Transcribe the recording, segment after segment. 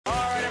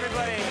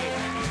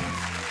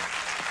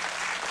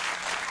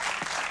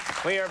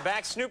We are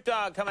back. Snoop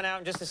Dogg coming out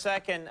in just a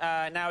second.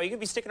 Now, are you going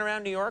to be sticking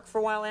around New York for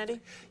a while, Andy?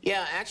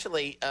 Yeah,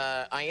 actually,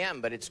 I am,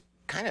 but it's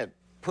kind of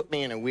put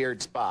me in a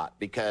weird spot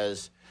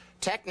because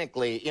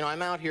technically, you know,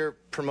 I'm out here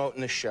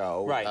promoting the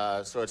show.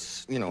 Right. So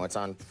it's, you know, it's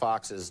on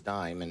Fox's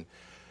dime, and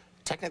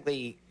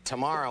technically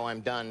tomorrow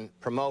I'm done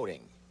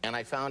promoting. And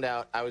I found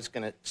out I was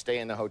going to stay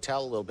in the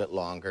hotel a little bit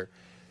longer,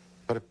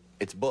 but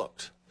it's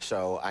booked.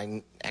 So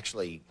I'm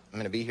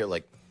going to be here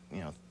like, you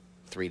know,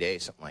 3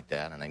 days, something like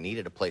that, and I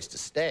needed a place to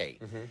stay.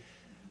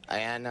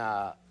 And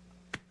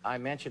I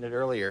mentioned it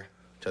earlier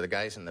to the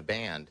guys in the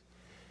band,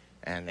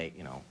 and they,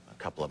 you know, a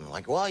couple of them were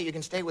like, well, you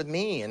can stay with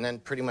me. And then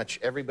pretty much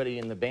everybody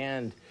in the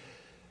band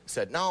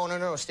said, no, no,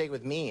 no, stay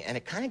with me. And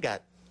it kind of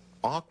got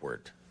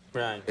awkward.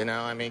 Right. You know,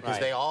 I mean, because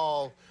they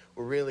all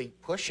were really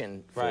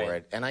pushing for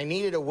it. And I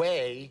needed a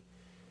way,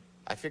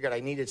 I figured I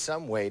needed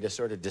some way to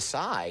sort of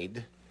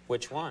decide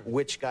which one?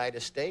 Which guy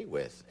to stay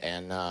with.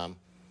 And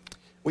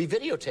we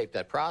videotaped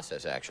that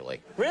process, actually.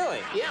 Really?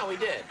 Yeah, we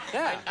did.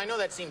 Yeah. I know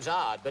that seems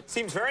odd, but...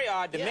 Seems very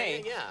odd to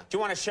me. Yeah. Do you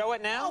want to show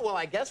it now? Oh, well,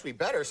 I guess we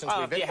better since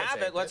we videotaped if you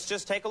have it, let's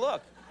just take a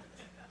look.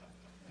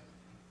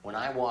 When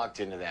I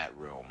walked into that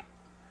room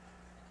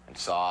and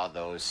saw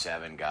those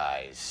 7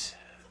 guys,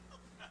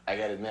 I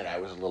gotta admit, I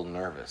was a little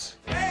nervous.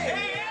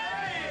 Hey!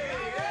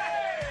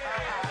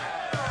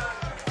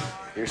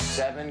 There's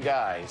 7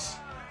 guys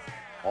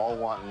all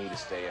wanting me to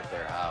stay at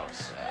their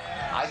house.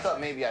 I thought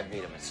maybe I'd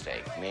made a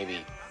mistake.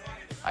 Maybe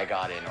I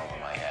got in over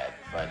my head,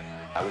 but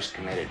I was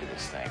committed to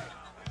this thing.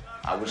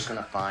 I was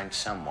gonna find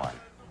someone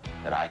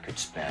that I could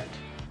spend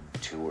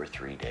 2 or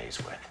 3 days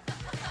with.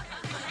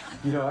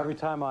 You know, every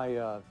time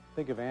I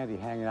think of Andy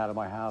hanging out at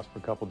my house for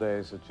a couple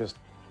days, it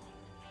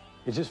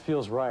just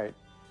feels right.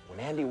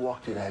 When Andy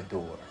walked through that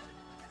door,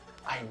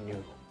 I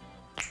knew,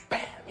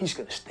 bam, he's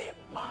gonna stay at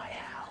my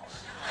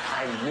house.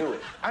 I knew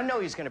it. I know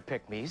he's gonna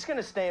pick me. He's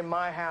gonna stay in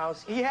my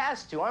house. He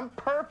has to. I'm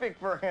perfect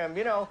for him,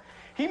 you know.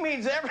 He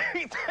means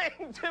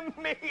everything to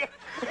me.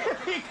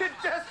 If he could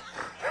just...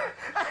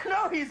 I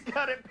know he's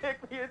gonna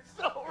pick me. It's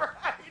so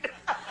right.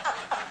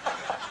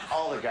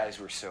 All the guys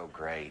were so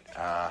great.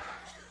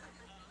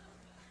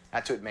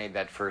 That's what made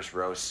that first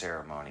rose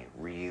ceremony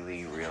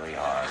really, really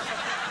hard.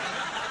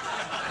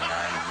 And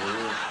I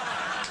knew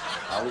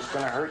I was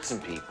gonna hurt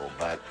some people,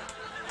 but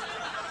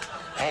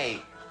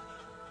hey,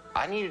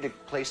 I needed a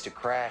place to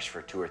crash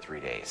for 2 or 3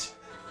 days.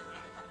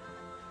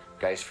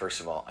 Guys, first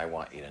of all, I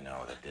want you to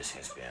know that this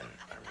has been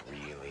a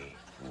really,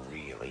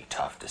 really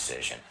tough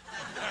decision.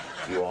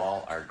 You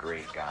all are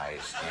great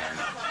guys, and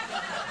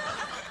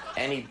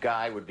any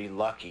guy would be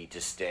lucky to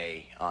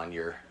stay on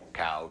your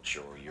couch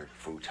or your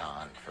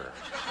futon for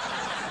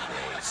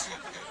days.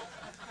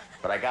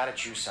 But I gotta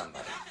choose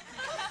somebody.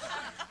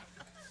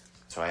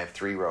 So I have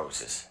 3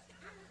 roses.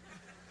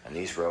 And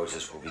these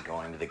roses will be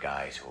going to the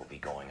guys who will be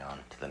going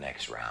on to the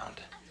next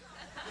round.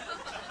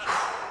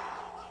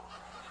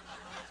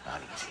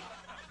 Not easy.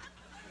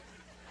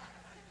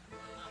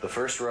 The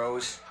first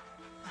rose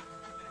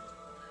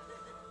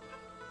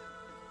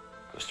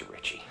goes to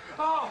Richie.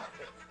 Oh!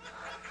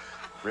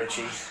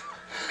 Richie,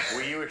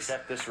 will you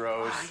accept this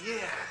rose?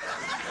 Yeah.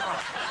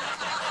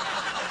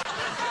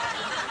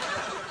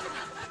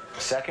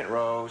 Second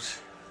rose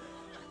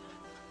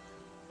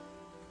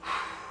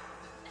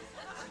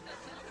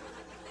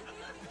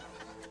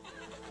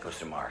goes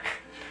to Mark.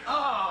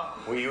 Oh!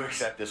 Will you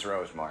accept this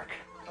rose, Mark?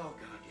 Oh,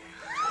 God, yeah.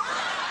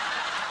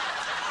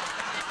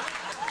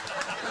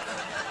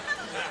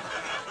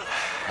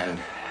 And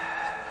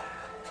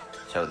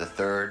so the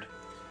third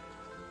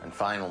and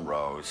final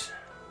rose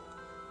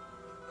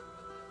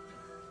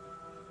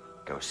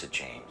goes to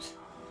James.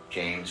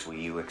 James, will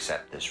you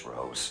accept this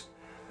rose?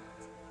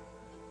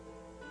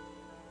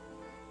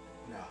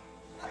 No.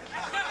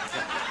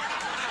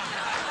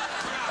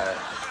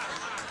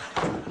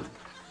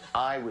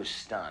 I was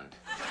stunned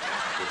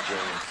that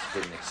James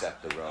didn't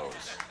accept the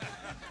rose.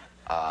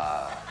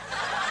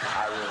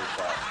 I really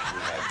thought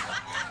we had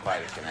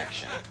quite a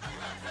connection.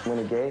 When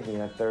he gave me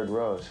that 3rd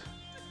rose,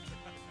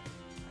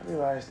 I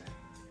realized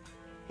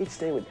he'd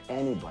stay with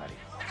anybody.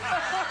 I'm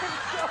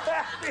so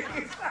happy.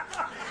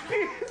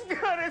 He's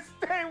gonna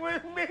stay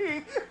with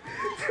me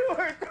 2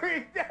 or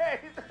 3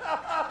 days.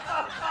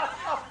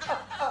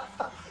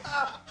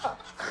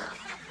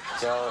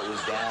 So it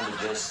was down to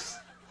just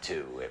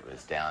 2. It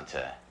was down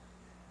to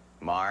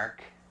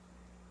Mark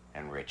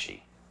and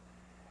Richie.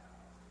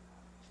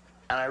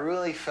 And I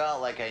really felt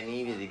like I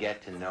needed to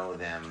get to know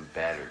them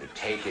better, to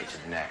take it to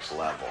the next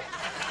level.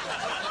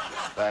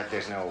 But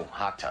there's no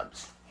hot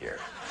tubs here,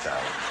 so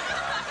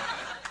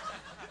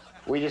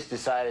we just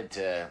decided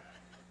to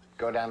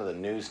go down to the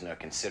news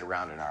nook and sit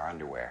around in our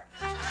underwear.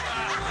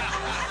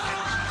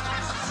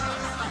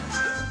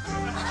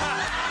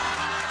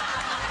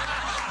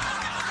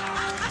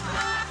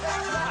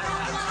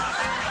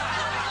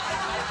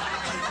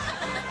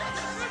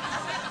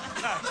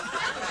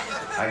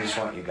 I just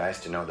want you guys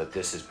to know that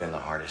this has been the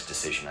hardest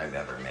decision I've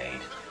ever made.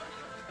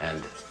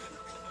 And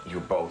you're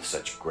both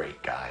such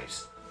great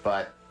guys.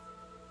 But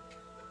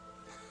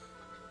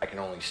I can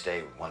only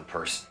stay with one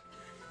person.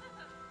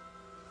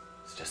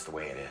 It's just the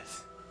way it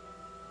is.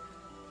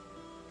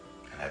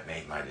 And I've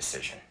made my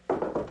decision.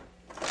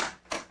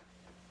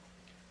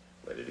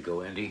 Ready to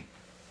go, Andy?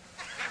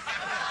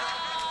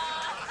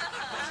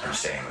 I'm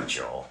staying with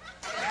Joel.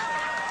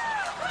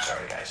 I'm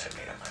sorry, guys, I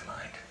made up my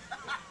mind.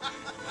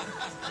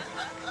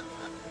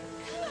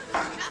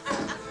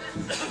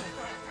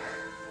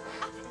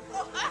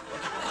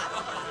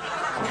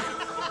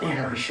 You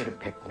know, he should have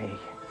picked me.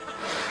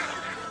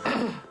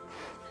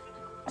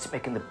 He's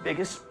making the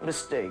biggest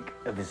mistake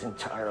of his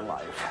entire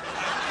life.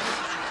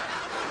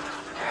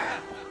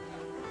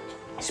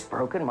 He's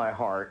broken my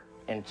heart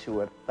into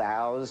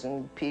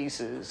 1,000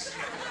 pieces.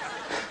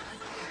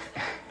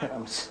 And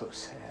I'm so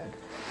sad.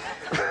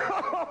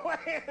 Oh,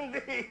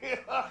 Andy!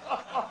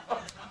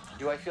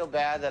 Do I feel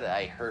bad that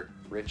I hurt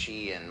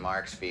Richie and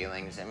Mark's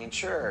feelings? I mean,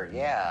 sure,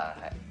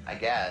 yeah, I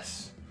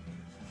guess.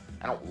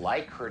 I don't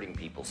like hurting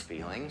people's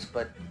feelings,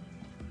 but,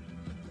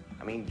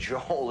 I mean,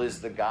 Joel is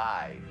the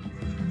guy.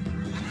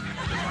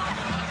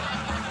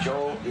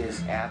 Joel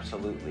is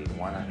absolutely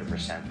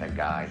 100% the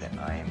guy that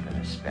I am going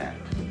to spend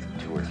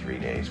 2 or 3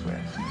 days with.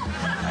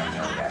 I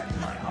know that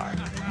in my heart.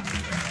 I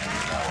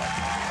know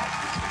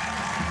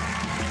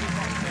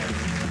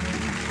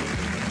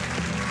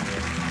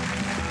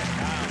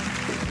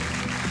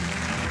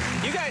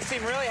it. You guys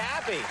seem really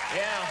happy.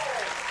 Yeah,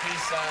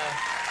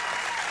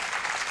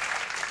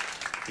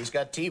 he's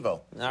got TiVo.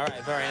 All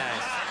right, very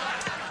nice.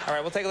 All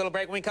right, we'll take a little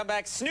break. When we come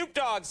back, Snoop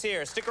Dogg's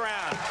here. Stick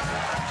around.